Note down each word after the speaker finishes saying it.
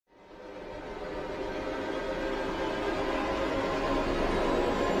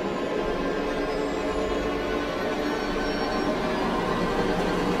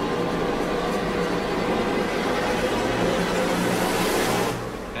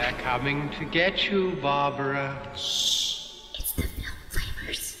They're coming to get you, Barbara. Shh, it's the Film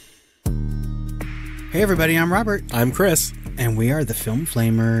Flamers. Hey everybody, I'm Robert. I'm Chris. And we are the Film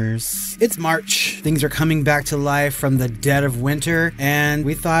Flamers. It's March. Things are coming back to life from the dead of winter. And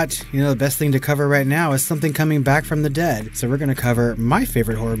we thought, the best thing to cover right now is something coming back from the dead. So we're going to cover my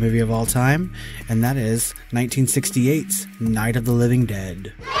favorite horror movie of all time. And that is 1968's Night of the Living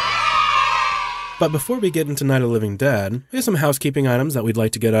Dead. But before we get into Night of the Living Dead, we have some housekeeping items that we'd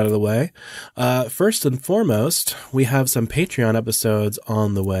like to get out of the way. First and foremost, we have some Patreon episodes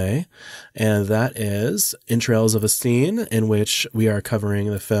on the way, and that is Entrails of a Scene, in which we are covering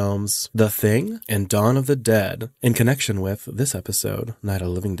the films The Thing and Dawn of the Dead in connection with this episode, Night of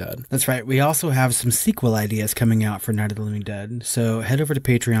the Living Dead. That's right. We also have some sequel ideas coming out for Night of the Living Dead. So head over to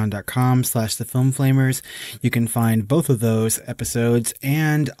patreon.com/thefilmflamers. You can find both of those episodes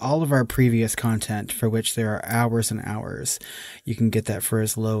and all of our previous content, for which there are hours and hours. You can get that for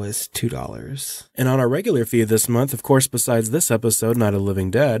as low as $2. And on our regular feed this month, of course, besides this episode, Night of the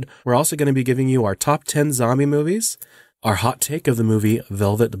Living Dead, we're also going to be giving you our top 10 zombie movies, our hot take of the movie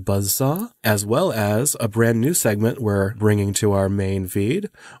Velvet Buzzsaw, as well as a brand new segment we're bringing to our main feed,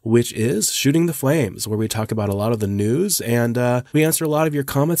 which is Shooting the Flames, where we talk about a lot of the news and we answer a lot of your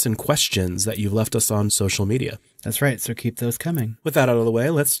comments and questions that you've left us on social media. That's right, so keep those coming. With that out of the way,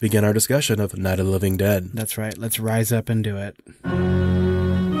 let's begin our discussion of Night of the Living Dead. That's right, let's rise up and do it.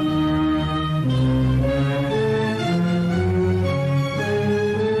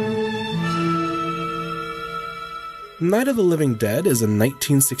 Night of the Living Dead is a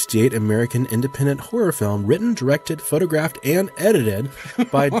 1968 American independent horror film written, directed, photographed, and edited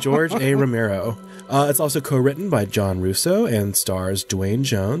by George A. Romero. It's also co-written by John Russo and stars Dwayne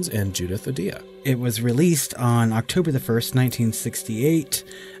Jones and Judith Adia. It was released on October the 1st, 1968,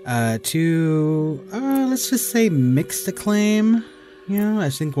 to, let's just say, mixed acclaim. I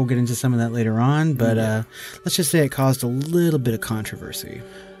think we'll get into some of that later on, but let's just say it caused a little bit of controversy.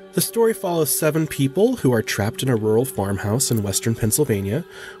 The story follows 7 people who are trapped in a rural farmhouse in western Pennsylvania,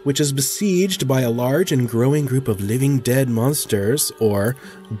 which is besieged by a large and growing group of living dead monsters, or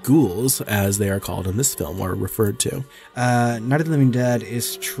ghouls, as they are called in this film, or referred to. Night of the Living Dead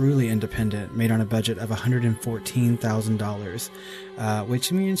is truly independent, made on a budget of $114,000,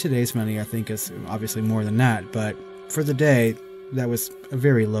 which, in today's money, I think is obviously more than that, but for the day, that was a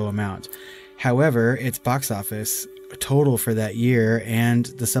very low amount. However, its box office total for that year and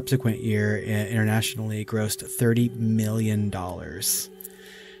the subsequent year internationally grossed $30 million.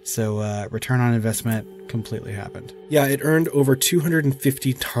 So return on investment completely happened. Yeah, it earned over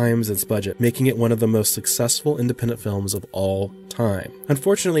 250 times its budget, making it one of the most successful independent films of all time.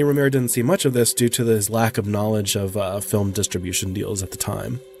 Unfortunately, Romero didn't see much of this due to his lack of knowledge of film distribution deals at the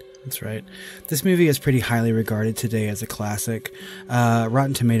time. That's right. This movie is pretty highly regarded today as a classic.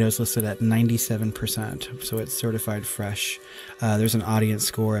 Rotten Tomatoes listed at 97%, so it's certified fresh. There's an audience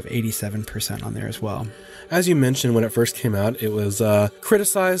score of 87% on there as well. As you mentioned, when it first came out, it was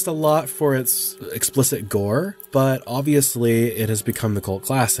criticized a lot for its explicit gore, but obviously it has become the cult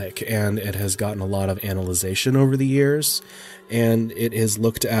classic, and it has gotten a lot of analyzation over the years, and it is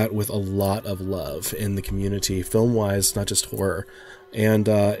looked at with a lot of love in the community, film-wise, not just horror. And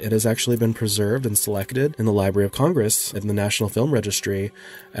it has actually been preserved and selected in the Library of Congress in the National Film Registry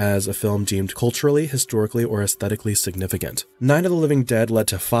as a film deemed culturally, historically, or aesthetically significant. Night of the Living Dead led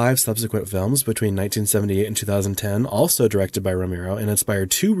to 5 subsequent films between 1978 and 2010, also directed by Romero, and inspired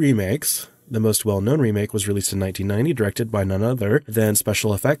 2 remakes. The most well-known remake was released in 1990, directed by none other than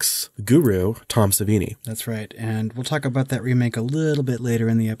special effects guru Tom Savini. That's right, and we'll talk about that remake a little bit later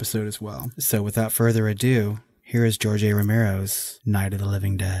in the episode as well. So without further ado, here is George A. Romero's Night of the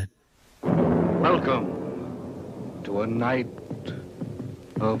Living Dead. Welcome to a night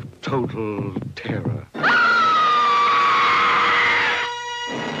of total terror.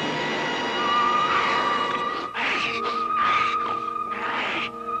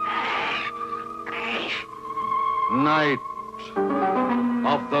 Night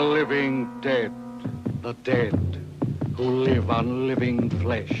of the living dead, the dead who live on living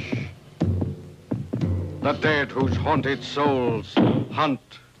flesh. The dead whose haunted souls hunt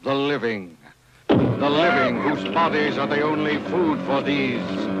the living whose bodies are the only food for these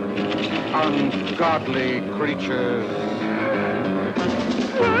ungodly creatures.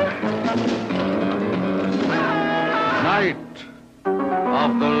 Night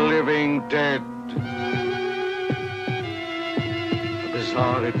of the living dead. A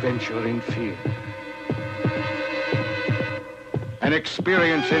bizarre adventure in fear. An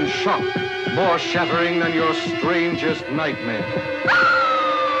experience in shock, more shattering than your strangest nightmare.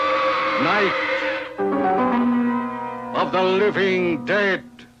 Night of the living dead.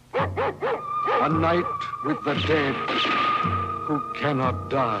 A night with the dead who cannot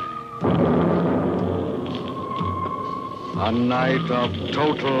die. A night of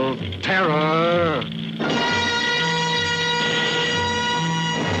total terror.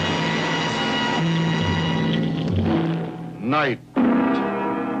 Night.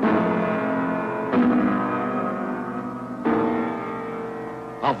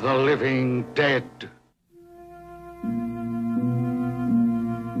 Of the living dead.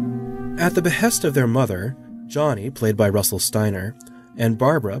 At the behest of their mother, Johnny, played by Russell Steiner, and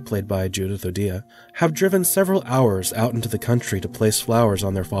Barbara, played by Judith O'Dea, have driven several hours out into the country to place flowers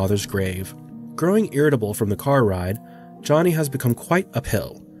on their father's grave. Growing irritable from the car ride, Johnny has become quite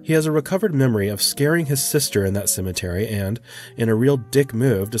uphill. He has a recovered memory of scaring his sister in that cemetery and, in a real dick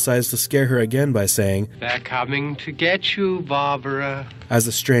move, decides to scare her again by saying, They're coming to get you, Barbara. as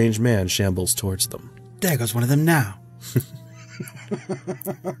a strange man shambles towards them. There goes one of them now.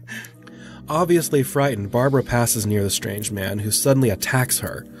 Obviously frightened, Barbara passes near the strange man, who suddenly attacks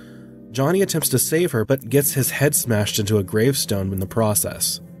her. Johnny attempts to save her, but gets his head smashed into a gravestone in the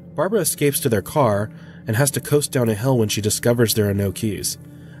process. Barbara escapes to their car and has to coast down a hill when she discovers there are no keys.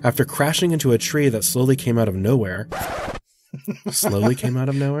 After crashing into a tree that slowly came out of nowhere...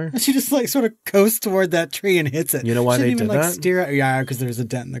 She just sort of coasts toward that tree and hits it. You know why she they didn't did even, that? Steer out. Yeah, because there's a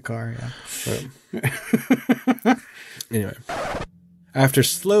dent in the car. Yeah. Anyway. After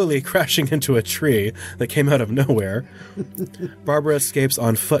slowly crashing into a tree that came out of nowhere, Barbara escapes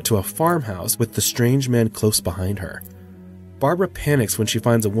on foot to a farmhouse with the strange man close behind her. Barbara panics when she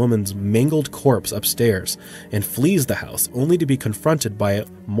finds a woman's mangled corpse upstairs and flees the house, only to be confronted by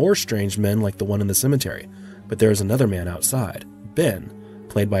more strange men like the one in the cemetery. But there is another man outside, Ben,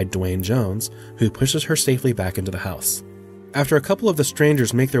 played by Dwayne Jones, who pushes her safely back into the house. After a couple of the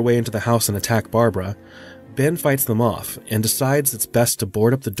strangers make their way into the house and attack Barbara, Ben fights them off and decides it's best to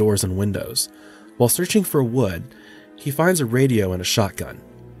board up the doors and windows. While searching for wood, he finds a radio and a shotgun.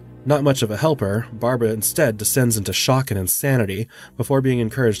 Not much of a helper, Barbara instead descends into shock and insanity before being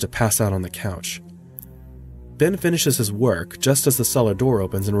encouraged to pass out on the couch. Ben finishes his work just as the cellar door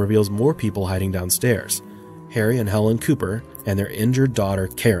opens and reveals more people hiding downstairs. Harry and Helen Cooper and their injured daughter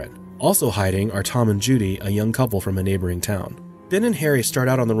Karen. Also hiding are Tom and Judy, a young couple from a neighboring town. Ben and Harry start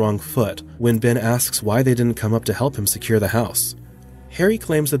out on the wrong foot when Ben asks why they didn't come up to help him secure the house. Harry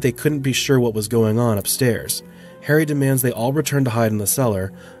claims that they couldn't be sure what was going on upstairs. Harry demands they all return to hide in the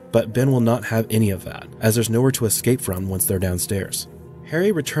cellar, but Ben will not have any of that, as there's nowhere to escape from once they're downstairs.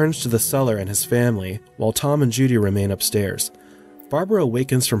 Harry returns to the cellar and his family, while Tom and Judy remain upstairs. Barbara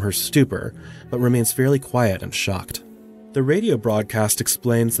awakens from her stupor, but remains fairly quiet and shocked. The radio broadcast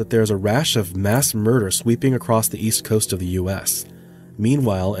explains that there's a rash of mass murder sweeping across the east coast of the U.S.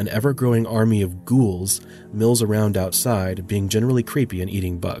 Meanwhile, an ever-growing army of ghouls mills around outside, being generally creepy and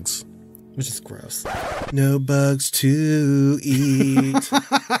eating bugs. Which is gross. No bugs to eat.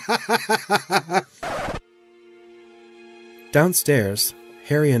 Downstairs,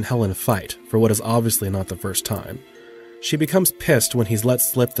 Harry and Helen fight for what is obviously not the first time. She becomes pissed when he's let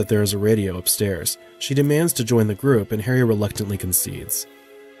slip that there is a radio upstairs. She demands to join the group, and Harry reluctantly concedes.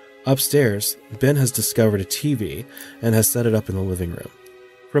 Upstairs, Ben has discovered a TV and has set it up in the living room.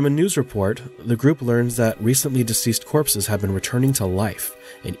 From a news report, the group learns that recently deceased corpses have been returning to life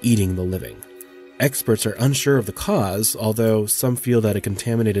and eating the living. Experts are unsure of the cause, although some feel that a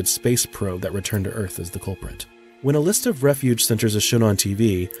contaminated space probe that returned to Earth is the culprit. When a list of refuge centers is shown on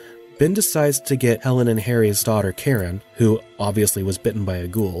TV, Ben decides to get Helen and Harry's daughter Karen, who obviously was bitten by a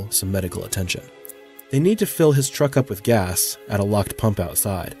ghoul, some medical attention. They need to fill his truck up with gas at a locked pump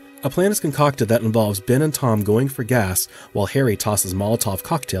outside. A plan is concocted that involves Ben and Tom going for gas while Harry tosses Molotov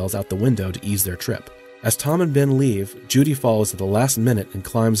cocktails out the window to ease their trip. As Tom and Ben leave, Judy follows at the last minute and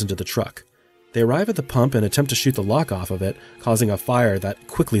climbs into the truck. They arrive at the pump and attempt to shoot the lock off of it, causing a fire that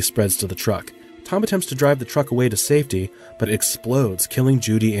quickly spreads to the truck. Tom attempts to drive the truck away to safety, but it explodes, killing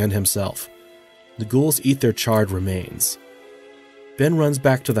Judy and himself. The ghouls eat their charred remains. Ben runs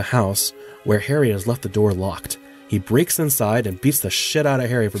back to the house, where Harry has left the door locked. He breaks inside and beats the shit out of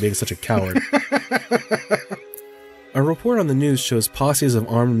Harry for being such a coward. A report on the news shows posses of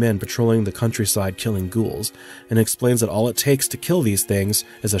armed men patrolling the countryside killing ghouls, and explains that all it takes to kill these things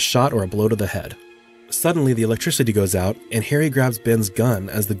is a shot or a blow to the head. Suddenly, the electricity goes out, and Harry grabs Ben's gun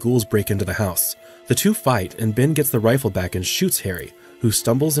as the ghouls break into the house. The two fight, and Ben gets the rifle back and shoots Harry, who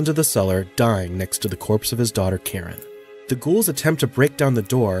stumbles into the cellar, dying next to the corpse of his daughter Karen. The ghouls attempt to break down the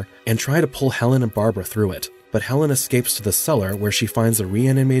door and try to pull Helen and Barbara through it, but Helen escapes to the cellar where she finds the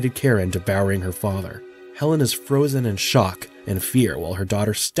reanimated Karen devouring her father. Helen is frozen in shock and fear while her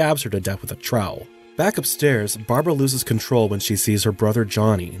daughter stabs her to death with a trowel. Back upstairs, Barbara loses control when she sees her brother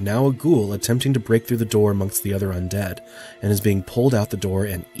Johnny, now a ghoul, attempting to break through the door amongst the other undead, and is being pulled out the door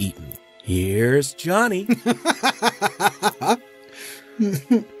and eaten. Here's Johnny!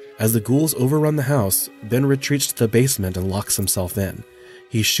 As the ghouls overrun the house, Ben retreats to the basement and locks himself in.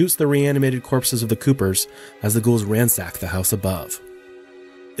 He shoots the reanimated corpses of the Coopers as the ghouls ransack the house above.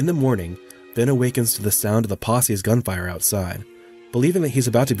 In the morning, Ben awakens to the sound of the posse's gunfire outside. Believing that he's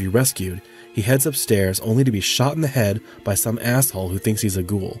about to be rescued, he heads upstairs only to be shot in the head by some asshole who thinks he's a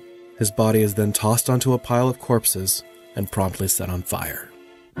ghoul. His body is then tossed onto a pile of corpses and promptly set on fire.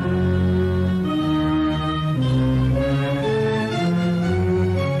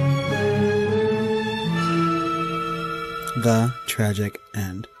 The tragic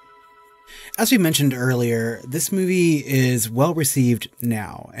end. As we mentioned earlier, this movie is well received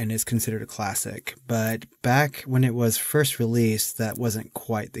now and is considered a classic, but back when it was first released, that wasn't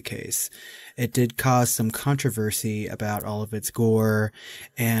quite the case. It did cause some controversy about all of its gore,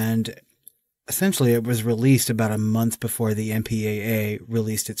 and essentially it was released about a month before the MPAA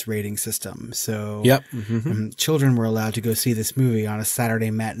released its rating system. So children were allowed to go see this movie on a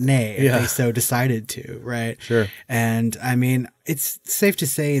Saturday matinee if they so decided to, right? Sure. And I mean, it's safe to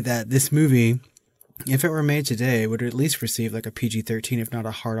say that this movie, if it were made today, would at least receive like a PG-13, if not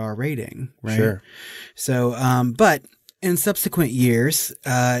a hard R rating, right? Sure. So, but in subsequent years,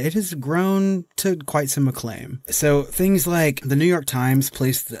 it has grown to quite some acclaim. So things like the New York Times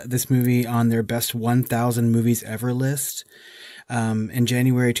placed this movie on their best 1,000 movies ever list. In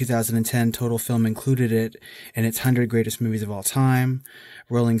January 2010, Total Film included it in its 100 greatest movies of all time.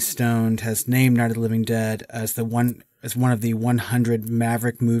 Rolling Stone has named Night of the Living Dead as one of the 100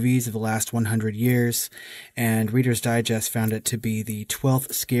 maverick movies of the last 100 years. And Reader's Digest found it to be the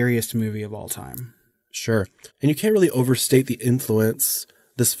 12th scariest movie of all time. Sure. And you can't really overstate the influence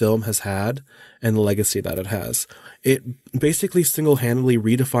this film has had and the legacy that it has. It basically single-handedly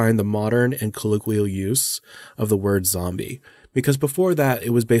redefined the modern and colloquial use of the word zombie. Because before that,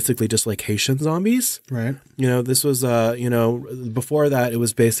 it was basically just like Haitian zombies. Right. You know, this was, before that, it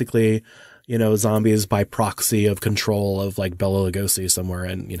was basically, zombies by proxy of control of like Bela Lugosi somewhere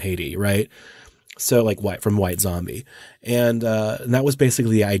in Haiti, right? So like from White Zombie. And that was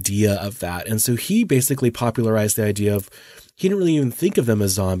basically the idea of that. And so he basically popularized the idea of, he didn't really even think of them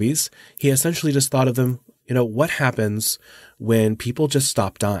as zombies. He essentially just thought of them, what happens when people just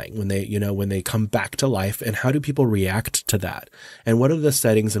stop dying, when they come back to life, and how do people react to that? And what are the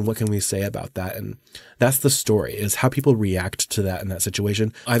settings and what can we say about that? And that's the story, is how people react to that in that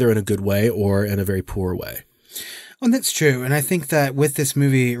situation, either in a good way or in a very poor way. Well, that's true. And I think that with this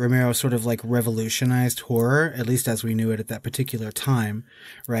movie, Romero sort of like revolutionized horror, at least as we knew it at that particular time,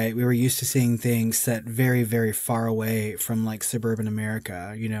 right? We were used to seeing things set very, very far away from like suburban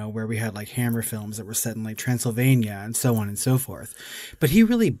America, where we had like Hammer films that were set in like Transylvania and so on and so forth. But he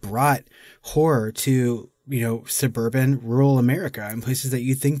really brought horror to suburban, rural America in places that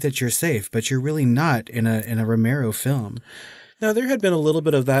you think that you're safe, but you're really not in a Romero film. Now, there had been a little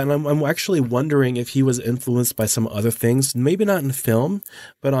bit of that, and I'm actually wondering if he was influenced by some other things, maybe not in film,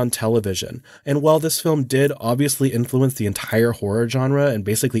 but on television. And while this film did obviously influence the entire horror genre and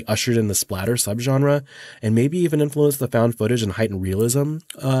basically ushered in the splatter subgenre, and maybe even influenced the found footage and heightened realism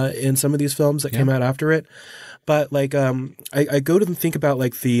in some of these films that came out after it. But like, I go to think about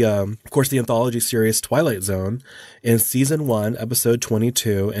like of course, the anthology series Twilight Zone. In season 1, episode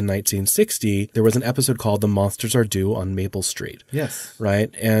 22 in 1960, there was an episode called The Monsters Are Due on Maple Street. Yes. Right.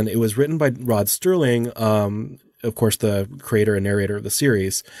 And it was written by Rod Serling, of course, the creator and narrator of the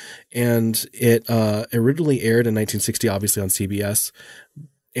series. And it originally aired in 1960, obviously on CBS.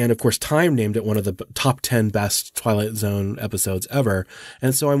 And of course, Time named it one of the top 10 best Twilight Zone episodes ever.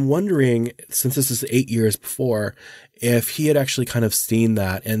 And so I'm wondering, since this is 8 years before, if he had actually kind of seen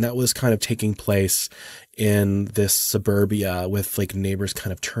that, and that was kind of taking place in this suburbia with like neighbors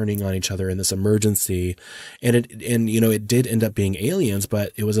kind of turning on each other in this emergency. And it did end up being aliens,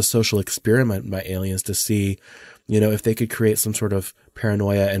 but it was a social experiment by aliens to see, if they could create some sort of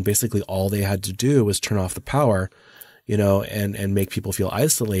paranoia, and basically all they had to do was turn off the power, and make people feel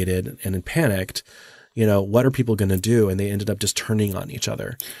isolated and panicked. What are people going to do? And they ended up just turning on each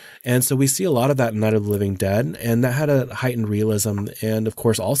other. And so we see a lot of that in Night of the Living Dead, and that had a heightened realism, and of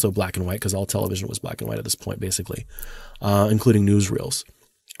course also black and white, because all television was black and white at this point, basically, including newsreels.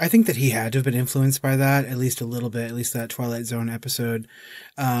 I think that he had to have been influenced by that, at least a little bit, at least that Twilight Zone episode.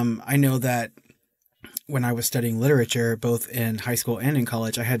 I know that when I was studying literature, both in high school and in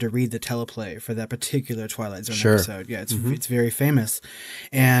college, I had to read the teleplay for that particular Twilight Zone episode. Yeah, it's very famous.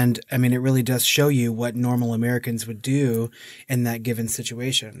 And I mean, it really does show you what normal Americans would do in that given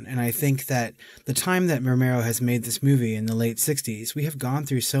situation. And I think that the time that Romero has made this movie in the late 60s, we have gone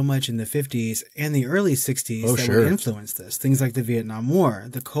through so much in the 50s and the early 60s that would influence this. Things like the Vietnam War,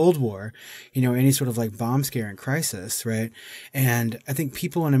 the Cold War, you know, any sort of like bomb scare and crisis, right? And I think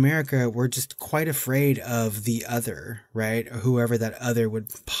people in America were just quite afraid of the other, right? Or whoever that other would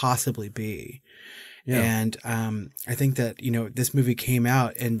possibly be. Yeah. And I think that, you know, this movie came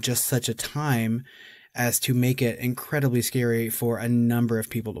out in just such a time as to make it incredibly scary for a number of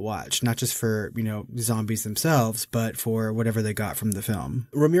people to watch, not just for, you know, zombies themselves, but for whatever they got from the film.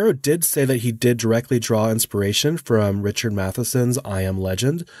 Romero did say that he did directly draw inspiration from Richard Matheson's I Am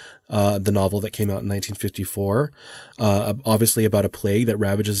Legend, the novel that came out in 1954, obviously about a plague that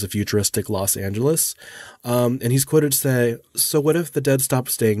ravages a futuristic Los Angeles. And he's quoted to say, "So what if the dead stop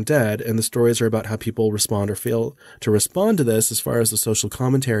staying dead?" And the stories are about how people respond or fail to respond to this as far as the social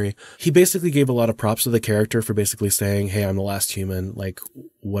commentary. He basically gave a lot of props to the character for basically saying, hey, I'm the last human. Like,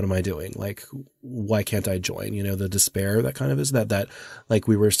 what am I doing? Like, why can't I join? You know, the despair that kind of is that like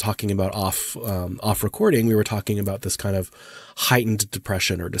we were talking about off recording, we were talking about this kind of heightened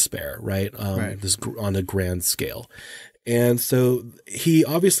depression or despair, right? This on a grand scale. And so he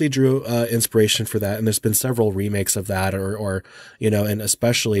obviously drew inspiration for that. And there's been several remakes of that or, you know, and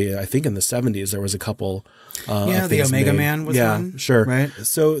especially I think in the 70s, there was a couple. The Omega Man was one. Yeah, sure. Right.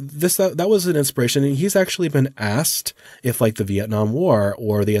 So that was an inspiration. And he's actually been asked if like the Vietnam War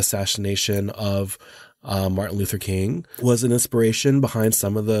or the assassination of Martin Luther King was an inspiration behind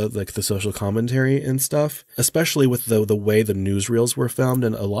some of the social commentary and stuff, especially with the way the newsreels were filmed.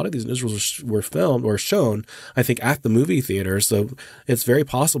 And a lot of these newsreels were filmed or shown, I think, at the movie theater. So it's very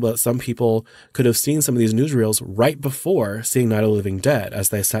possible that some people could have seen some of these newsreels right before seeing Night of the Living Dead as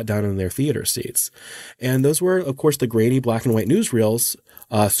they sat down in their theater seats. And those were, of course, the grainy black and white newsreels,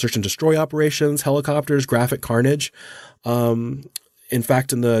 search and destroy operations, helicopters, graphic carnage. In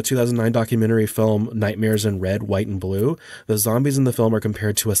fact, in the 2009 documentary film Nightmares in Red, White, and Blue, the zombies in the film are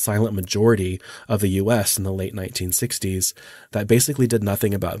compared to a silent majority of the U.S. in the late 1960s that basically did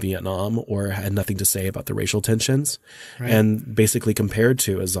nothing about Vietnam or had nothing to say about the racial tensions and basically compared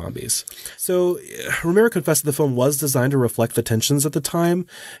to as zombies. So Romero confessed that the film was designed to reflect the tensions at the time,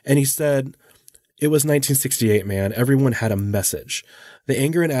 and he said, "It was 1968, man. Everyone had a message. The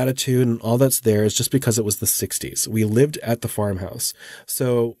anger and attitude and all that's there is just because it was the 60s. We lived at the farmhouse.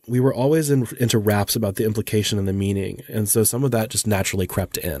 So we were always into raps about the implication and the meaning. And so some of that just naturally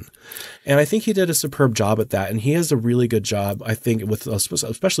crept in." And I think he did a superb job at that. And he has a really good job, I think, with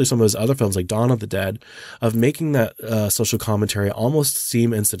especially some of his other films like Dawn of the Dead, of making that social commentary almost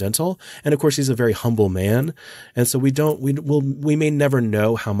seem incidental. And of course, he's a very humble man. And so we may never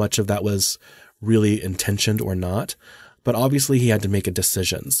know how much of that was really intentioned or not. But obviously he had to make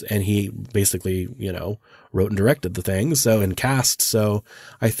decisions, and he basically, you know, wrote and directed the thing, and cast. So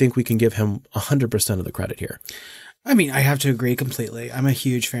I think we can give him 100% of the credit here. I mean, I have to agree completely. I'm a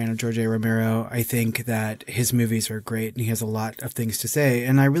huge fan of George A. Romero. I think that his movies are great, and he has a lot of things to say.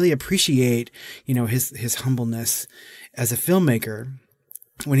 And I really appreciate, you know, his humbleness as a filmmaker.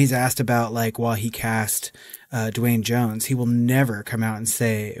 When he's asked about, like, while he cast Dwayne Jones, he will never come out and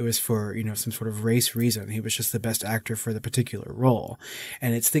say it was for, you know, some sort of race reason. He was just the best actor for the particular role.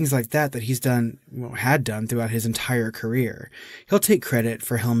 And it's things like that he's done, had done throughout his entire career. He'll take credit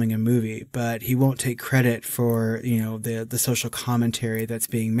for helming a movie, but he won't take credit for, you know, the social commentary that's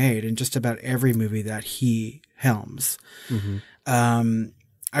being made in just about every movie that he helms. Mm-hmm.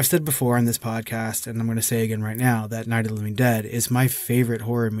 I've said before on this podcast, and I'm going to say again right now, that Night of the Living Dead is my favorite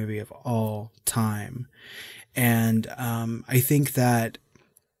horror movie of all time. And I think that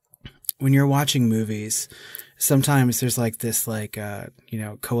when you're watching movies, sometimes there's like this, you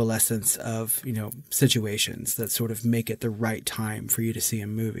know, coalescence of, you know, situations that sort of make it the right time for you to see a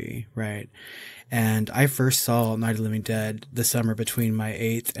movie, right? And I first saw Night of the Living Dead the summer between my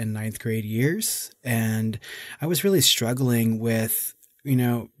 8th and 9th grade years. And I was really struggling with, you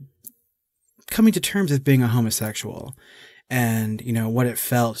know, coming to terms with being a homosexual and, you know, what it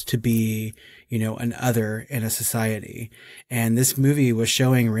felt to be, you know, an other in a society. And this movie was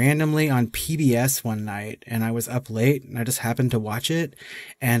showing randomly on PBS one night, and I was up late and I just happened to watch it,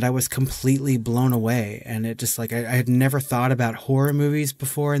 and I was completely blown away. And it just, like, I had never thought about horror movies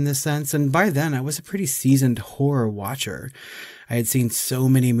before in this sense. And by then I was a pretty seasoned horror watcher. I had seen so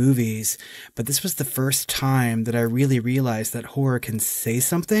many movies, but this was the first time that I really realized that horror can say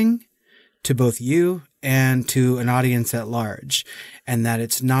something to both you and to an audience at large, and that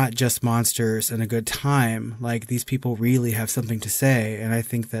it's not just monsters and a good time. Like, these people really have something to say. And I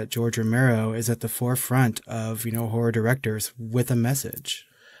think that George Romero is at the forefront of, horror directors with a message.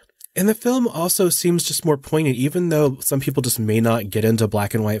 And the film also seems just more poignant, even though some people just may not get into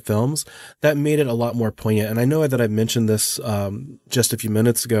black and white films. That made it a lot more poignant. And I know that I mentioned this just a few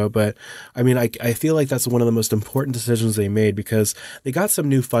minutes ago, but I mean, I feel like that's one of the most important decisions they made, because they got some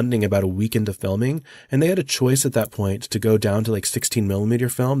new funding about a week into filming, and they had a choice at that point to go down to like 16 millimeter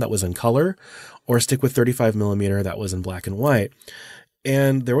film that was in color, or stick with 35 millimeter that was in black and white.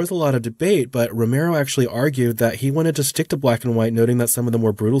 And there was a lot of debate, but Romero actually argued that he wanted to stick to black and white, noting that some of the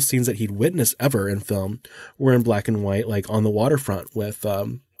more brutal scenes that he'd witnessed ever in film were in black and white, like on the waterfront with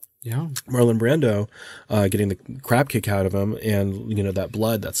Marlon Brando getting the crap kick out of him, and, that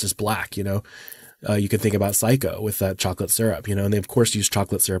blood that's just black, you can think about Psycho with that chocolate syrup, and they of course used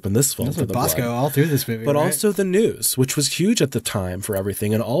chocolate syrup in this film. That's with Bosco all through this movie, but right? Also the news, which was huge at the time for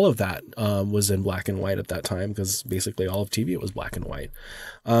everything, and all of that was in black and white at that time, because basically all of TV was black and white,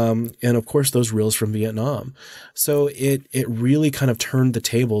 and of course those reels from Vietnam. So it really kind of turned the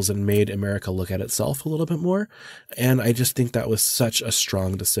tables and made America look at itself a little bit more, and I just think that was such a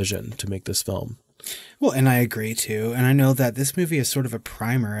strong decision to make this film. Well, and I agree too. And I know that this movie is sort of a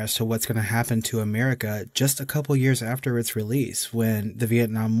primer as to what's going to happen to America just a couple years after its release, when the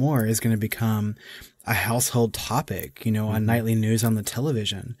Vietnam War is going to become a household topic, on nightly news on the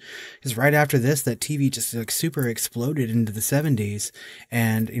television. Because right after this, that TV just like super exploded into the 70s.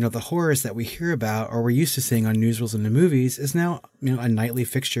 And, the horrors that we hear about or we're used to seeing on newsreels and the movies is now, a nightly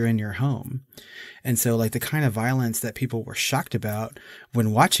fixture in your home. And so like the kind of violence that people were shocked about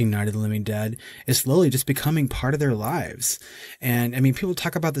when watching Night of the Living Dead is slowly just becoming part of their lives. And I mean, people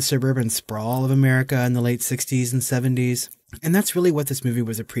talk about the suburban sprawl of America in the late 60s and 70s. And that's really what this movie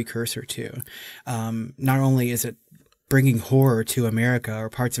was a precursor to. Not only is it bringing horror to America or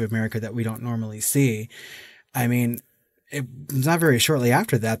parts of America that we don't normally see, I mean, it was not very shortly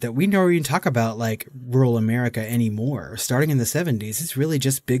after that we don't even talk about like rural America anymore. Starting in the 70s, it's really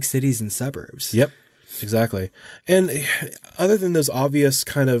just big cities and suburbs. Yep, exactly. And other than those obvious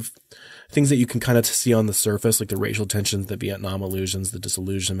kind of things that you can kind of see on the surface, like the racial tensions, the Vietnam illusions, the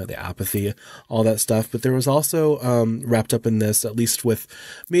disillusionment, the apathy, all that stuff. But there was also wrapped up in this, at least with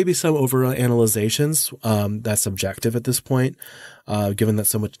maybe some overanalyzations. That's subjective at this point, given that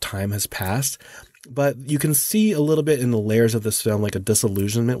so much time has passed. But you can see a little bit in the layers of this film, like a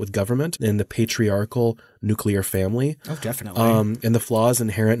disillusionment with government and the patriarchal nuclear family. Oh, definitely. And the flaws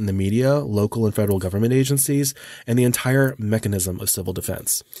inherent in the media, local and federal government agencies, and the entire mechanism of civil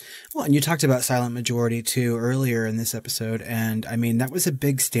defense. Well, and you talked about silent majority too earlier in this episode. And I mean, that was a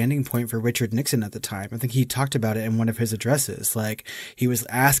big standing point for Richard Nixon at the time. I think he talked about it in one of his addresses. Like, he was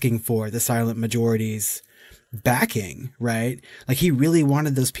asking for the silent majority's backing, right? Like, he really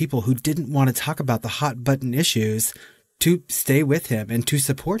wanted those people who didn't want to talk about the hot button issues to stay with him and to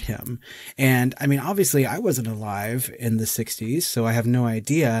support him. And I mean, obviously I wasn't alive in the 60s, so I have no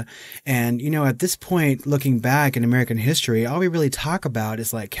idea. And, at this point, looking back in American history, all we really talk about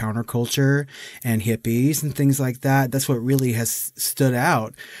is like counterculture and hippies and things like that. That's what really has stood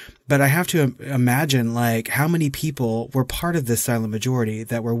out. But I have to imagine like how many people were part of this silent majority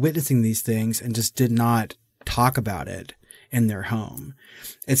that were witnessing these things and just did not talk about it in their home.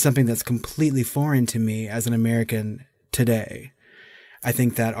 It's something that's completely foreign to me as an American today. I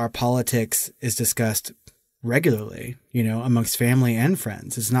think that our politics is discussed regularly, amongst family and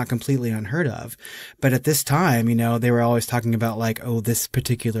friends. It's not completely unheard of. But at this time, they were always talking about like, oh, this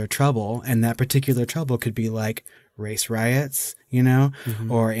particular trouble. And that particular trouble could be like race riots,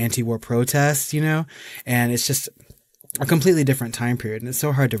 or anti-war protests, and it's just a completely different time period. And it's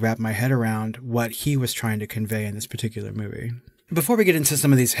so hard to wrap my head around what he was trying to convey in this particular movie. Before we get into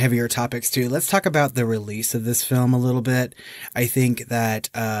some of these heavier topics too, let's talk about the release of this film a little bit. I think that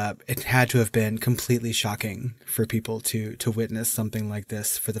it had to have been completely shocking for people to witness something like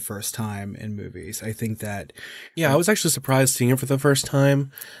this for the first time in movies. I think that... Yeah, I was actually surprised seeing it for the first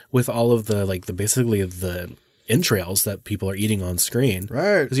time with all of the basically the entrails that people are eating on screen.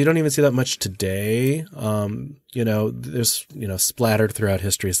 Right. Because you don't even see that much today. There's, splattered throughout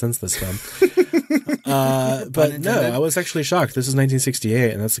history since this film. But no, I was actually shocked. This is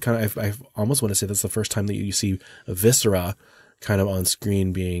 1968, and that's the kind of, I almost want to say that's the first time that you see a viscera kind of on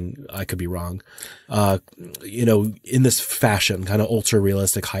screen being, I could be wrong, in this fashion, kind of ultra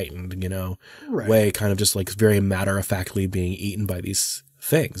realistic, heightened, right. way, kind of just like very matter of factly being eaten by these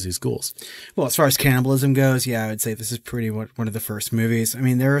things, these ghouls. Well, as far as cannibalism goes, yeah, I would say this is pretty one of the first movies. I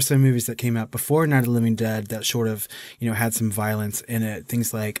mean, there are some movies that came out before Night of the Living Dead that sort of, had some violence in it.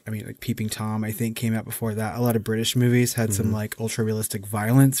 Things like, like Peeping Tom, I think, came out before that. A lot of British movies had some like ultra realistic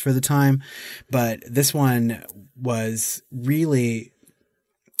violence for the time, but this one was really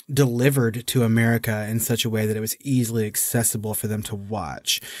delivered to America in such a way that it was easily accessible for them to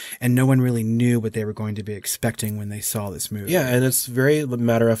watch, and no one really knew what they were going to be expecting when they saw this movie. Yeah, and it's very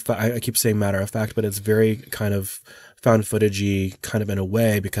matter of fact. I keep saying matter of fact, but it's very kind of found footage-y kind of in a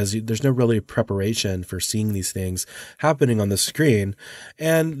way, because there's no really preparation for seeing these things happening on the screen.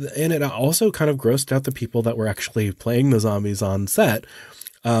 And it also kind of grossed out the people that were actually playing the zombies on set.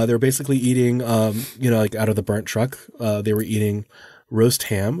 They were basically eating, like out of the burnt truck, they were eating roast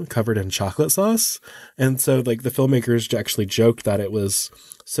ham covered in chocolate sauce. And so like the filmmakers actually joked that it was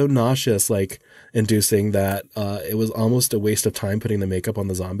so nauseous, like inducing, that it was almost a waste of time putting the makeup on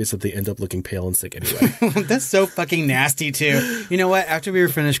the zombies, that they end up looking pale and sick anyway. That's so fucking nasty too. You know what? After we were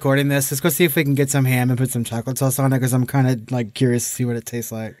finished recording this, let's go see if we can get some ham and put some chocolate sauce on it, because I'm kind of like curious to see what it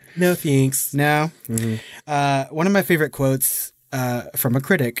tastes like. No thanks. No. One of my favorite quotes from a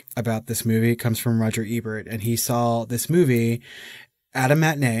critic about this movie comes from Roger Ebert, and he saw this movie at a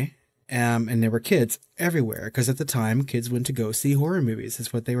matinee, and there were kids everywhere, because at the time kids went to go see horror movies.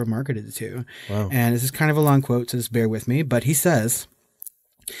 That's what they were marketed to. Wow. And this is kind of a long quote, so just bear with me. But he says,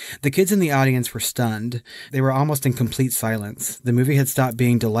 "The kids in the audience were stunned. They were almost in complete silence. The movie had stopped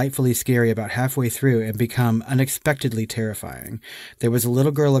being delightfully scary about halfway through and become unexpectedly terrifying. There was a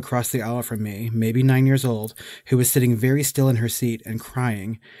little girl across the aisle from me, maybe 9 years old, who was sitting very still in her seat and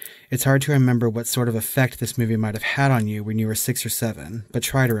crying. It's hard to remember what sort of effect this movie might have had on you when you were 6 or 7, but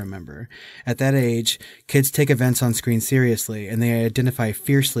try to remember. At that age, kids take events on screen seriously, and they identify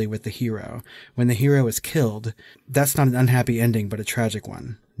fiercely with the hero. When the hero is killed, that's not an unhappy ending, but a tragic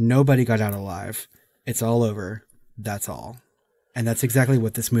one. Nobody got out alive. It's all over. That's all." And that's exactly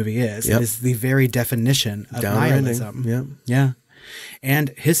what this movie is. Yep. It is the very definition of Down nihilism. Yep. Yeah. And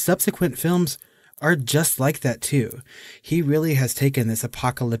his subsequent films are just like that too. He really has taken this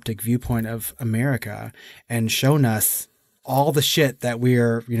apocalyptic viewpoint of America and shown us all the shit that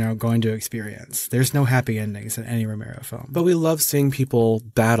we're, going to experience. There's no happy endings in any Romero film. But we love seeing people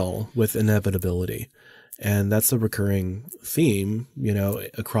battle with inevitability. And that's a recurring theme,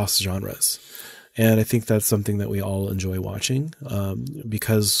 across genres. And I think that's something that we all enjoy watching,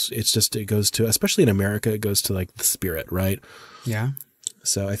 because it goes to, especially in America, it goes to like the spirit, right? Yeah.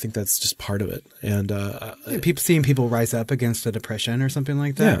 So I think that's just part of it. And seeing people rise up against a depression or something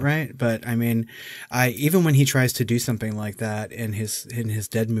like that, Yeah. right? But I mean, even when he tries to do something like that in his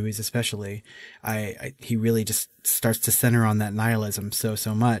Dead movies, especially, he really just starts to center on that nihilism so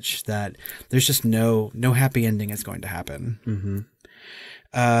much that there's just no happy ending is going to happen. Mm-hmm.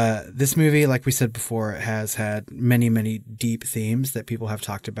 This movie, like we said before, has had many, many deep themes that people have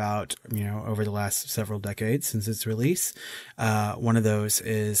talked about, over the last several decades since its release. One of those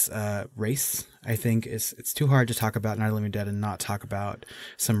is race. I think it's too hard to talk about Night of the Living Dead and not talk about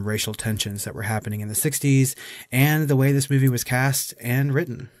some racial tensions that were happening in the 60s and the way this movie was cast and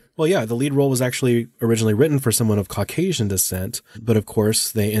written. Well, yeah, the lead role was actually originally written for someone of Caucasian descent, but of course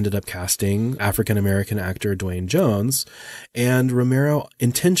they ended up casting African-American actor Dwayne Jones, and Romero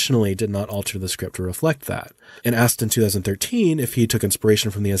intentionally did not alter the script to reflect that. And asked in 2013 if he took inspiration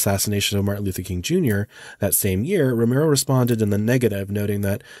from the assassination of Martin Luther King Jr. that same year, Romero responded in the negative, noting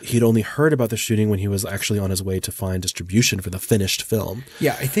that he'd only heard about the shooting when he was actually on his way to find distribution for the finished film.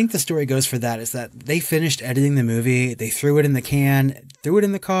 Yeah, I think the story goes for that is that they finished editing the movie, they threw it in the can, threw it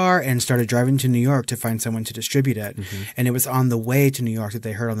in the car, and started driving to New York to find someone to distribute it. Mm-hmm. And it was on the way to New York that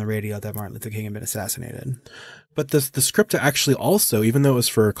they heard on the radio that Martin Luther King had been assassinated. But the script actually also, even though it was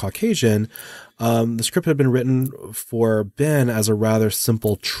for Caucasian, the script had been written for Ben as a rather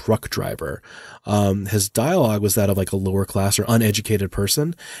simple truck driver. His dialogue was that of like a lower class or uneducated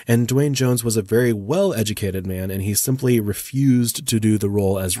person. And Dwayne Jones was a very well-educated man, and he simply refused to do the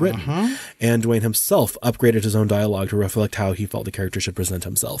role as written. Uh-huh. And Dwayne himself upgraded his own dialogue to reflect how he felt the character should present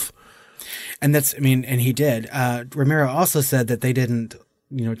himself. And and he did. Romero also said that they didn't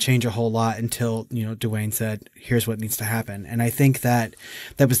change a whole lot until, Dwayne said, here's what needs to happen. And I think that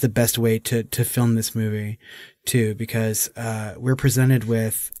was the best way to film this movie too, because we're presented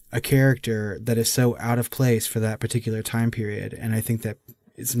with a character that is so out of place for that particular time period. And I think that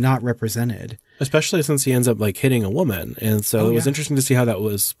it's not represented. Especially since he ends up like hitting a woman. And so it was interesting to see how that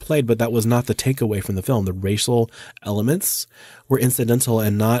was played, but that was not the takeaway from the film. The racial elements were incidental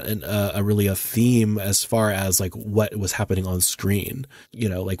and not really a theme as far as like what was happening on screen,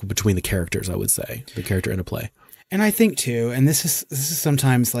 like between the characters, I would say, the character interplay. And I think too, and this is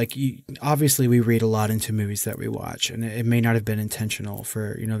sometimes like, obviously we read a lot into movies that we watch, and it may not have been intentional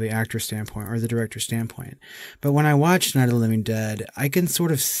for, the actor's standpoint or the director's standpoint. But when I watch Night of the Living Dead, I can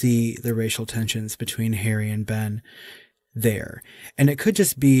sort of see the racial tensions between Harry and Ben there. And it could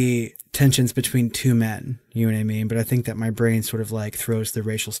just be tensions between two men, you know what I mean? But I think that my brain sort of like throws the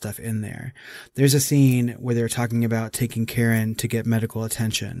racial stuff in there. There's a scene where they're talking about taking Karen to get medical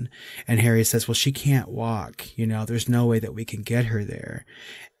attention. And Harry says, well, she can't walk. There's no way that we can get her there.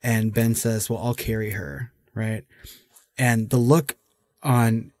 And Ben says, well, I'll carry her. Right. And the look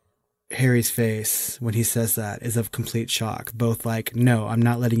on Harry's face when he says that is of complete shock, both like, no, I'm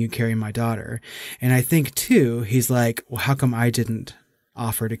not letting you carry my daughter. And I think too, he's like, well, how come I didn't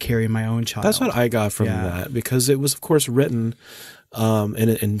offer to carry my own child? That's what I got from that, because it was of course written and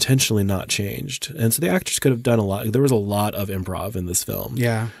intentionally not changed. And so the actors could have done a lot. There was a lot of improv in this film.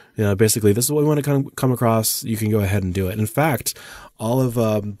 Yeah. Basically, this is what we want to come across. You can go ahead and do it. In fact, all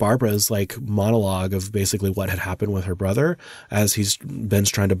of Barbara's like monologue of basically what had happened with her brother as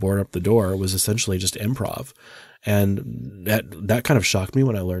Ben's trying to board up the door was essentially just improv. And that kind of shocked me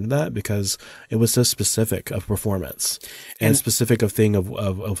when I learned that, because it was so specific of performance and specific of thing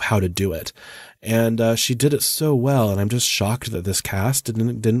of how to do it. And she did it so well. And I'm just shocked that this cast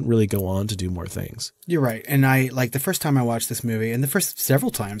didn't really go on to do more things. You're right. And I, like, the first time I watched this movie, and the first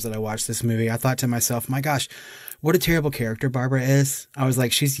several times that I watched this movie, I thought to myself, my gosh, what a terrible character Barbara is. I was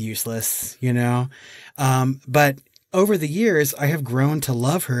like, she's useless, but over the years, I have grown to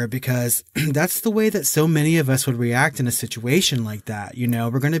love her, because that's the way that so many of us would react in a situation like that.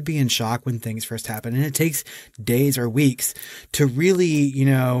 We're going to be in shock when things first happen, and it takes days or weeks to really,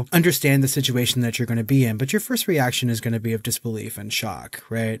 understand the situation that you're going to be in. But your first reaction is going to be of disbelief and shock,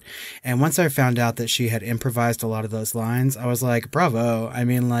 right? And once I found out that she had improvised a lot of those lines, I was like, bravo. I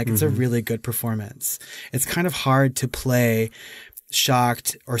mean, like, it's a really good performance. It's kind of hard to play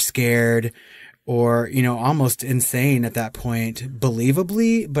shocked or scared or, almost insane at that point,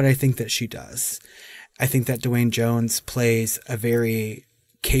 believably, but I think that she does. I think that Dwayne Jones plays a very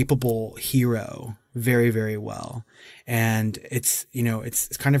capable hero very, very well. And it's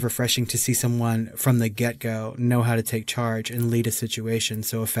kind of refreshing to see someone from the get-go know how to take charge and lead a situation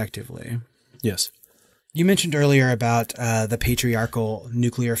so effectively. Yes. You mentioned earlier about the patriarchal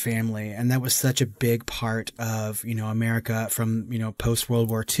nuclear family, and that was such a big part of, America from, post-World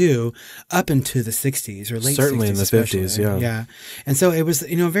War II up into the 60s or late 60s. Certainly in the especially. 50s, yeah. Yeah. And so it was,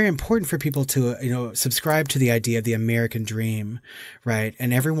 very important for people to, subscribe to the idea of the American dream, right?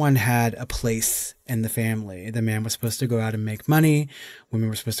 And everyone had a place in the family. The man was supposed to go out and make money. Women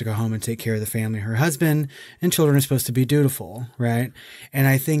were supposed to go home and take care of the family, her husband, and children are supposed to be dutiful, right? And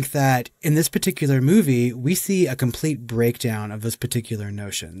I think that in this particular movie, we see a complete breakdown of those particular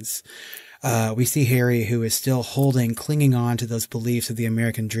notions. We see Harry, who is still clinging on to those beliefs of the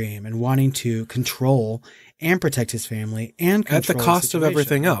American dream and wanting to control and protect his family and control at the cost of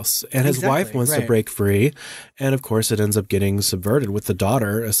everything else. And his wife wants to break free. And of course, it ends up getting subverted with the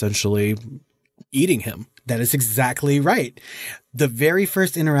daughter essentially eating him. That is exactly right. The very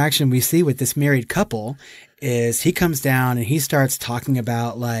first interaction we see with this married couple is he comes down and he starts talking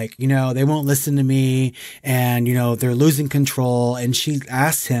about like, they won't listen to me and, they're losing control. And she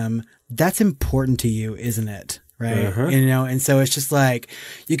asks him, that's important to you, isn't it? Right. Uh-huh. And so it's just like,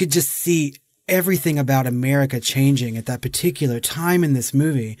 you could just see everything about America changing at that particular time in this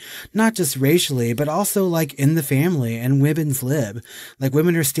movie, not just racially, but also like in the family and women's lib. Like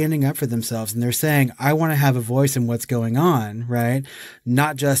women are standing up for themselves and they're saying, I want to have a voice in what's going on, right?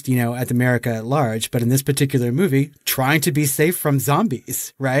 Not just, at America at large, but in this particular movie, trying to be safe from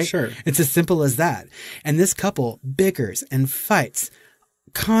zombies, right? Sure. It's as simple as that. And this couple bickers and fights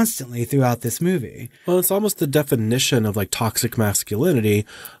constantly throughout this movie. Well, it's almost the definition of like toxic masculinity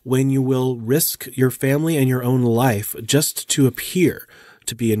when you will risk your family and your own life just to appear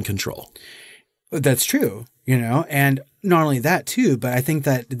to be in control. That's true, and not only that too, but I think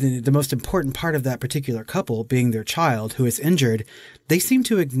that the most important part of that particular couple being their child who is injured, they seem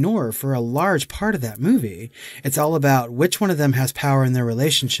to ignore for a large part of that movie. It's all about which one of them has power in their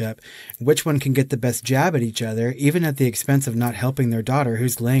relationship, which one can get the best jab at each other, even at the expense of not helping their daughter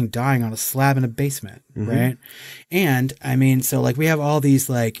who's dying on a slab in a basement, right? And I mean, so like we have all these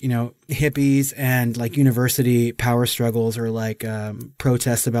like, hippies and like university power struggles or like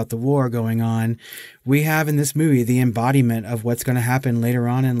protests about the war going on. We have in this movie the embodiment of what's going to happen later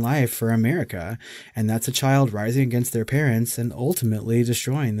on in life for America. And that's a child rising against their parents and ultimately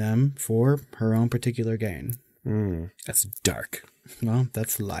destroying them for her own particular gain. That's dark. Well,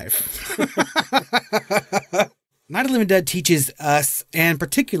 that's life. Night of the Living Dead teaches us, and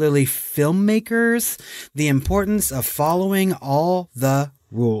particularly filmmakers, the importance of following all the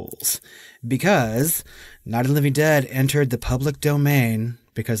rules. Because Night of the Living Dead entered the public domain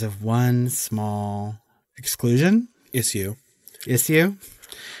because of one small exclusion? Issue.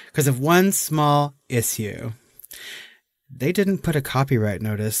 Because of one small issue. They didn't put a copyright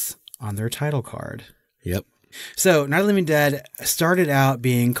notice on their title card. Yep. So Night of the Living Dead started out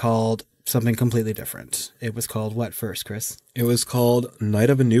being called something completely different. It was called what first, Chris? It was called Night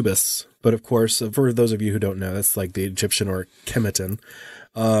of Anubis. But of course, for those of you who don't know, that's like the Egyptian or Kemeton,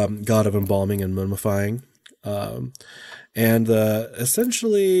 god of embalming and mummifying. And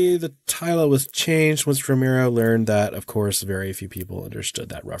essentially the title was changed once Romero learned that, of course, very few people understood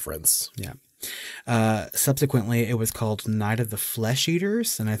that reference. Yeah. Subsequently, it was called Night of the Flesh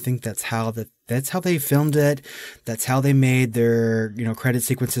Eaters, and I think that's how they filmed it. That's how they made their credit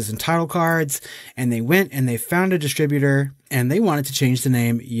sequences and title cards. And they went and they found a distributor, and they wanted to change the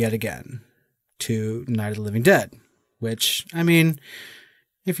name yet again to Night of the Living Dead, which, I mean,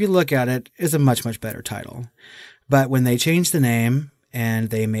 if you look at it, is a much, much better title. But when they changed the name and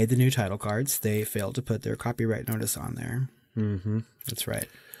they made the new title cards, they failed to put their copyright notice on there. Mm-hmm. That's right.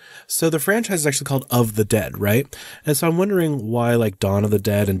 So the franchise is actually called Of the Dead, right? And so I'm wondering why like Dawn of the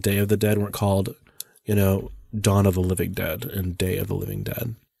Dead and Day of the Dead weren't called, Dawn of the Living Dead and Day of the Living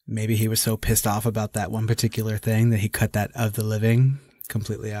Dead. Maybe he was so pissed off about that one particular thing that he cut that of the living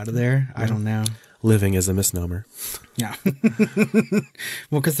completely out of there. I don't know. Living is a misnomer. Yeah.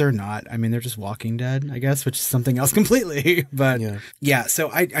 Well, because they're not. I mean, they're just Walking Dead, I guess, which is something else completely. But yeah,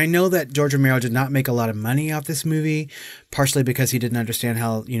 so I know that George Romero did not make a lot of money off this movie, partially because he didn't understand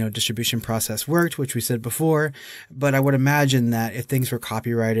how, distribution process worked, which we said before. But I would imagine that if things were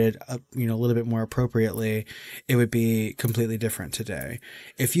copyrighted, a little bit more appropriately, it would be completely different today.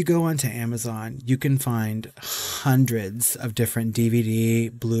 If you go onto Amazon, you can find hundreds of different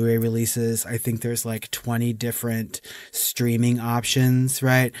DVD, Blu-ray releases. I think there's like 20 different streaming options,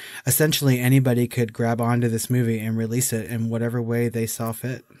 right? Essentially, anybody could grab onto this movie and release it in whatever way they saw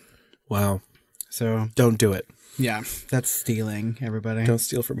fit. Wow. So don't do it. Yeah, that's stealing, everybody. Don't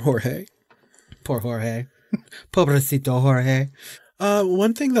steal from Jorge. Poor Jorge. Pobrecito Jorge.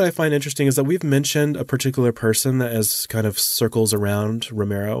 One thing that I find interesting is that we've mentioned a particular person that is kind of circles around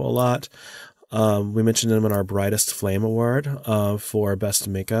Romero a lot. We mentioned him in our Brightest Flame Award for Best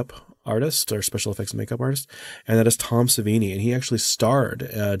Makeup Artist or Special Effects Makeup Artist, and that is Tom Savini. And he actually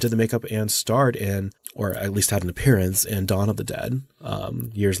did the makeup and starred in, or at least had an appearance in Dawn of the Dead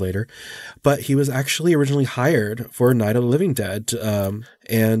years later. But he was actually originally hired for Night of the Living Dead.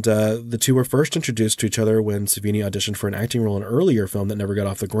 And the two were first introduced to each other when Savini auditioned for an acting role in an earlier film that never got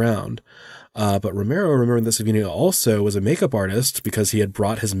off the ground. But Romero remembered that Savini also was a makeup artist because he had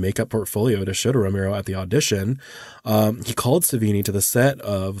brought his makeup portfolio to show to Romero at the audition. He called Savini to the set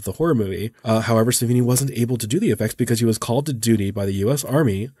of the horror movie. However, Savini wasn't able to do the effects because he was called to duty by the U.S.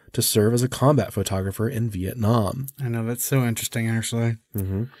 Army to serve as a combat photographer in Vietnam. I know, that's so interesting, actually.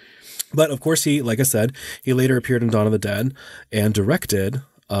 Mm-hmm. But of course, he later appeared in Dawn of the Dead and directed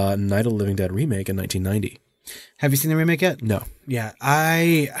Night of the Living Dead remake in 1990. Have you seen the remake yet? No. Yeah,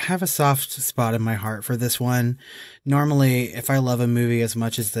 I have a soft spot in my heart for this one. Normally, if I love a movie as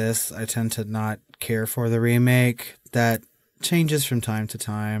much as this, I tend to not care for the remake. That changes from time to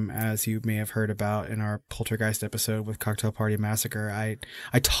time, as you may have heard about in our Poltergeist episode with Cocktail Party Massacre.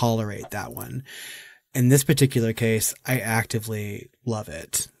 I tolerate that one. In this particular case, I actively love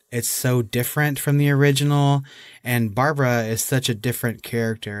it. It's so different from the original, and Barbara is such a different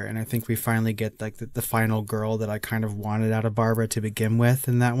character, and I think we finally get like the final girl that I kind of wanted out of Barbara to begin with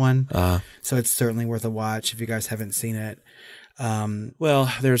in that one. So it's certainly worth a watch if you guys haven't seen it. Well,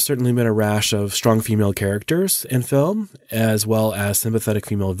 there's certainly been a rash of strong female characters in film, as well as sympathetic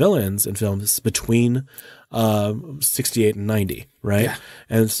female villains in films between 68 and 90, right? Yeah.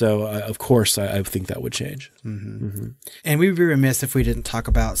 And so, of course, I think that would change. Mm-hmm. Mm-hmm. And we'd be remiss if we didn't talk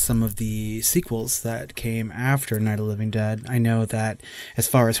about some of the sequels that came after Night of the Living Dead. I know that as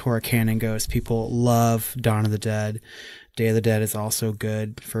far as horror canon goes, people love Dawn of the Dead. Day of the Dead is also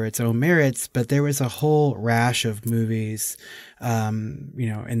good for its own merits, but there was a whole rash of movies,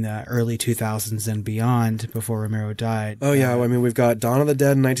 in the early 2000s and beyond before Romero died. Oh, yeah. I mean, we've got Dawn of the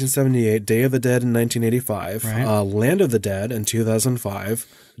Dead in 1978, Day of the Dead in 1985, right? Land of the Dead in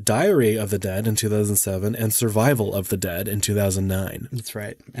 2005, Diary of the Dead in 2007, and Survival of the Dead in 2009. That's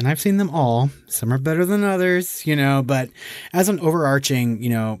right. And I've seen them all. Some are better than others, but as an overarching,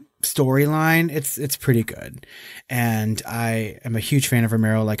 storyline, it's pretty good. And I am a huge fan of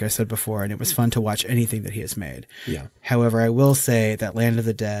Romero, like I said before, and it was fun to watch anything that he has made. Yeah. However, I will say that Land of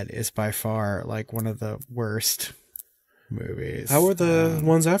the Dead is by far like one of the worst movies. How were the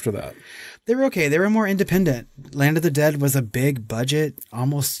ones after that? They were okay. They were more independent. Land of the Dead was a big budget,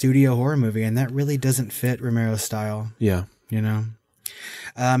 almost studio horror movie, and that really doesn't fit Romero's style. Yeah. You know?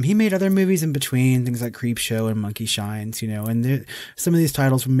 He made other movies in between, things like Creepshow and Monkey Shines, you know, and some of these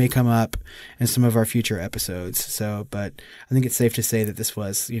titles may come up in some of our future episodes. So, but I think it's safe to say that this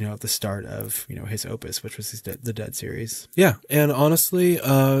was, you know, the start of, you know, his opus, which was the Dead series. Yeah. And honestly,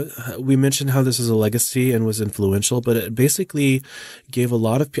 we mentioned how this is a legacy and was influential, but it basically gave a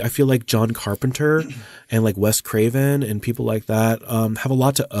lot of, I feel like John Carpenter and like Wes Craven and people like that have a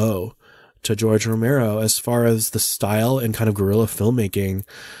lot to owe to George Romero as far as the style and kind of guerrilla filmmaking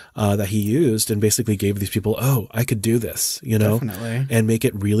that he used, and basically gave these people, oh, I could do this, you know, Definitely. and make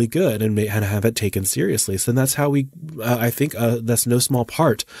it really good and have it taken seriously. So that's how we, I think that's no small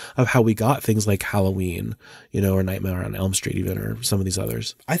part of how we got things like Halloween, you know, or Nightmare on Elm Street even, or some of these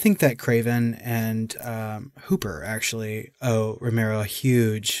others. I think that Craven and Hooper actually owe Romero a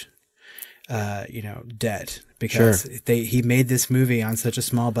huge, you know, debt. Because he made this movie on such a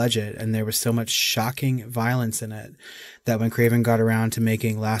small budget, and there was so much shocking violence in it that when Craven got around to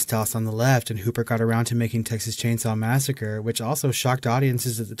making Last House on the Left and Hooper got around to making Texas Chainsaw Massacre, which also shocked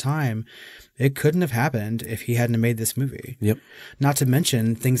audiences at the time, it couldn't have happened if he hadn't made this movie. Yep. Not to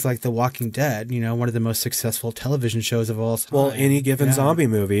mention things like The Walking Dead, you know, one of the most successful television shows of all time. Well, any given zombie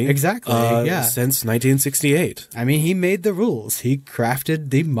movie. Exactly, yeah. Since 1968. I mean, he made the rules. He crafted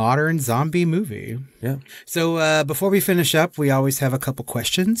the modern zombie movie. Yeah. So before we finish up, we always have a couple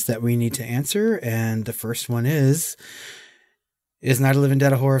questions that we need to answer. And the first one is Night of the Living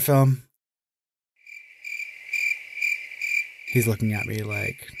Dead a horror film? He's looking at me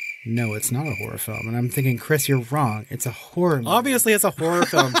like, no, it's not a horror film. And I'm thinking, Chris, you're wrong. It's a horror movie. Obviously, it's a horror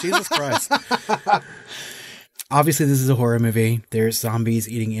film. Jesus Christ. Obviously, this is a horror movie. There's zombies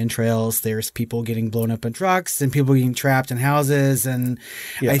eating entrails. There's people getting blown up in trucks and people getting trapped in houses. And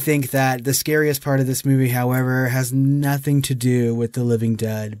I think that the scariest part of this movie, however, has nothing to do with the living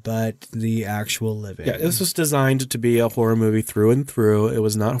dead, but the actual living. Yeah, this was designed to be a horror movie through and through. It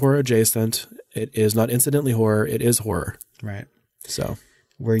was not horror adjacent. It is not incidentally horror. It is horror. Right. So,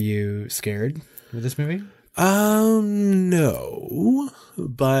 were you scared with this movie? No,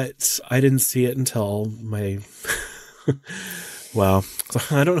 but I didn't see it until my, well,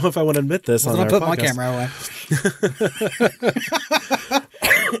 I don't know if I want to admit this on our podcast. I'll put my camera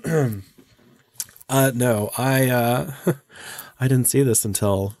away. No, I didn't see this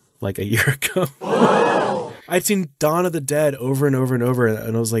until like a year ago. I'd seen Dawn of the Dead over and over and over,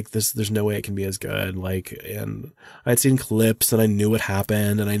 and I was like, there's no way it can be as good. Like, and I'd seen clips, and I knew what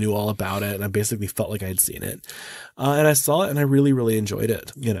happened, and I knew all about it, and I basically felt like I had seen it. And I saw it, and I really, really enjoyed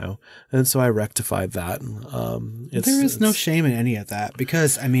it, you know? And so I rectified that. There is no shame in any of that,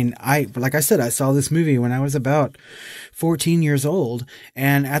 because, I mean, like I said, I saw this movie when I was about 14 years old,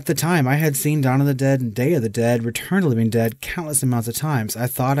 and at the time, I had seen Dawn of the Dead and Day of the Dead, Return of the Living Dead countless amounts of times. I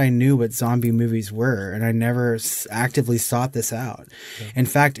thought I knew what zombie movies were, and I never actively sought this out. Yeah. In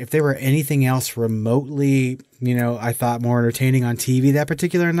fact, if there were anything else remotely, you know, I thought more entertaining on TV that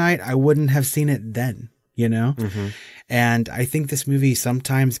particular night, I wouldn't have seen it then, you know? Mm-hmm. And I think this movie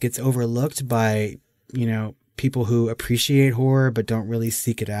sometimes gets overlooked by, you know, people who appreciate horror but don't really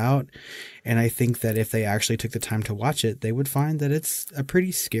seek it out. And I think that if they actually took the time to watch it, they would find that it's a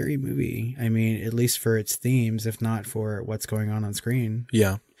pretty scary movie. I mean, at least for its themes, if not for what's going on screen.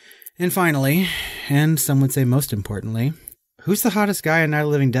 Yeah. And finally, and some would say most importantly, who's the hottest guy in Night of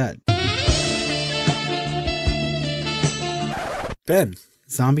the Living Dead? Ben.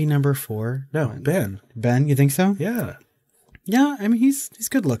 Zombie number 4? No, Ben. Ben, you think so? Yeah. Yeah, I mean, he's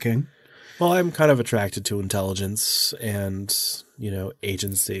good looking. Well, I'm kind of attracted to intelligence and, you know,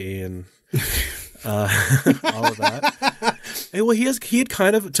 agency and all of that. And, well, he had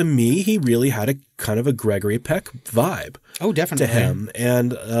kind of, to me, he really had a kind of a Gregory Peck vibe. Oh, definitely. To him.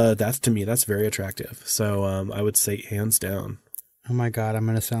 And that's, to me, that's very attractive. So I would say hands down. Oh my God, I'm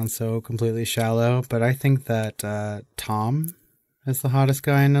going to sound so completely shallow, but I think that Tom is the hottest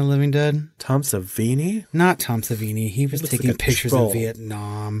guy in The Living Dead. Tom Savini? Not Tom Savini. He was taking like pictures of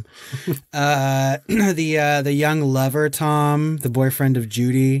Vietnam. The young lover, Tom, the boyfriend of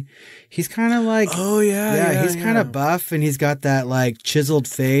Judy. He's kind of like... Oh, yeah. He's kind of buff, and he's got that, like, chiseled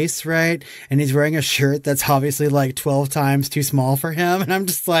face, right? And he's wearing a shirt that's obviously, like, 12 times too small for him. And I'm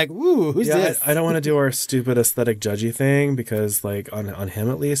just like, ooh, who's this? I don't want to do our stupid aesthetic judgy thing, because, like, on him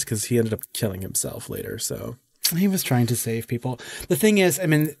at least, because he ended up killing himself later, so... He was trying to save people. The thing is, I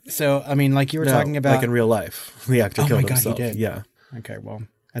mean, like you were talking about... like in real life, the actor killed himself. He did. Yeah. Okay, well,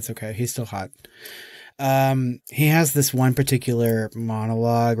 that's okay. He's still hot. He has this one particular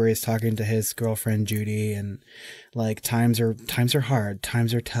monologue where he's talking to his girlfriend Judy, and like times are hard,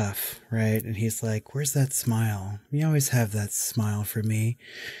 times are tough, right? And he's like, "Where's that smile? You always have that smile for me,"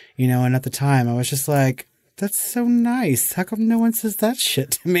 And at the time, I was just like, "That's so nice. How come no one says that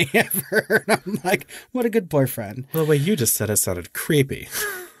shit to me ever?" And I'm like, "What a good boyfriend." Well, the way you just said it sounded creepy.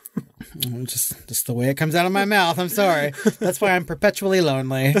 Just the way it comes out of my mouth. I'm sorry. That's why I'm perpetually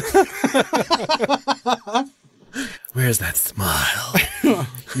lonely. Where's that smile?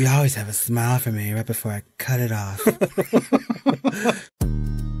 You always have a smile for me right before I cut it off.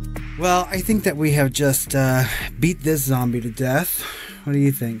 Well, I think that we have just beat this zombie to death. What do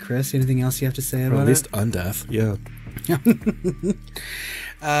you think, Chris? Anything else you have to say about it? Or at least undeath, yeah.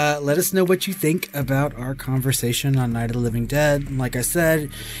 Let us know what you think about our conversation on Night of the Living Dead. Like I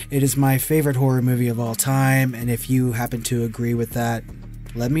said, it is my favorite horror movie of all time, and if you happen to agree with that,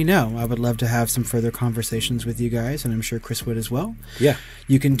 let me know. I would love to have some further conversations with you guys, and I'm sure Chris would as well. Yeah.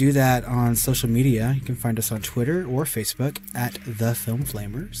 You can do that on social media. You can find us on Twitter or Facebook at The Film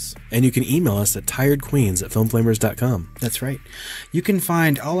Flamers. And you can email us at tiredqueens@filmflamers.com. That's right. You can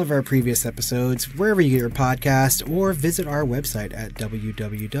find all of our previous episodes wherever you get your podcast, or visit our website at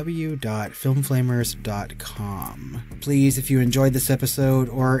www.filmflamers.com. Please, if you enjoyed this episode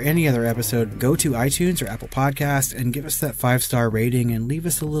or any other episode, go to iTunes or Apple Podcasts and give us that 5-star rating and leave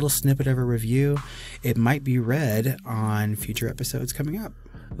us a little snippet of a review. It might be read on future episodes coming up.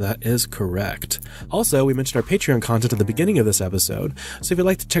 That is correct. Also, we mentioned our Patreon content at the beginning of this episode, so if you'd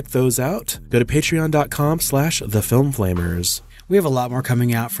like to check those out, go to patreon.com/thefilmflamers. We have a lot more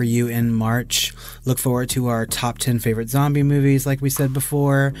coming out for you in March. Look forward to our top 10 favorite zombie movies, like we said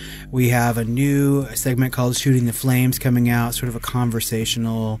before. We have a new segment called Shooting the Flames coming out, sort of a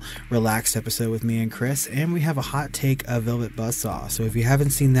conversational, relaxed episode with me and Chris. And we have a hot take of Velvet Buzzsaw. So if you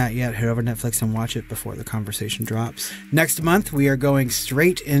haven't seen that yet, head over to Netflix and watch it before the conversation drops. Next month, we are going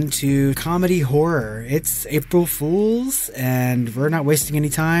straight into comedy horror. It's April Fool's, and we're not wasting any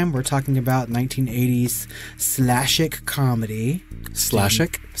time. We're talking about 1980s slashic comedy.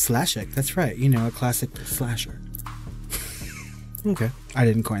 Slashic? Slashic, that's right. A classic slasher. Okay. I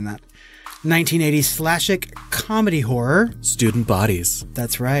didn't coin that. 1980s slashic comedy horror. Student Bodies.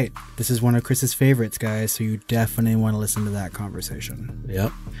 That's right. This is one of Chris's favorites, guys, so you definitely want to listen to that conversation.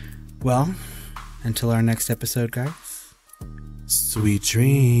 Yep. Well, until our next episode, guys. Sweet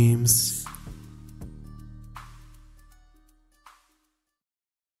dreams.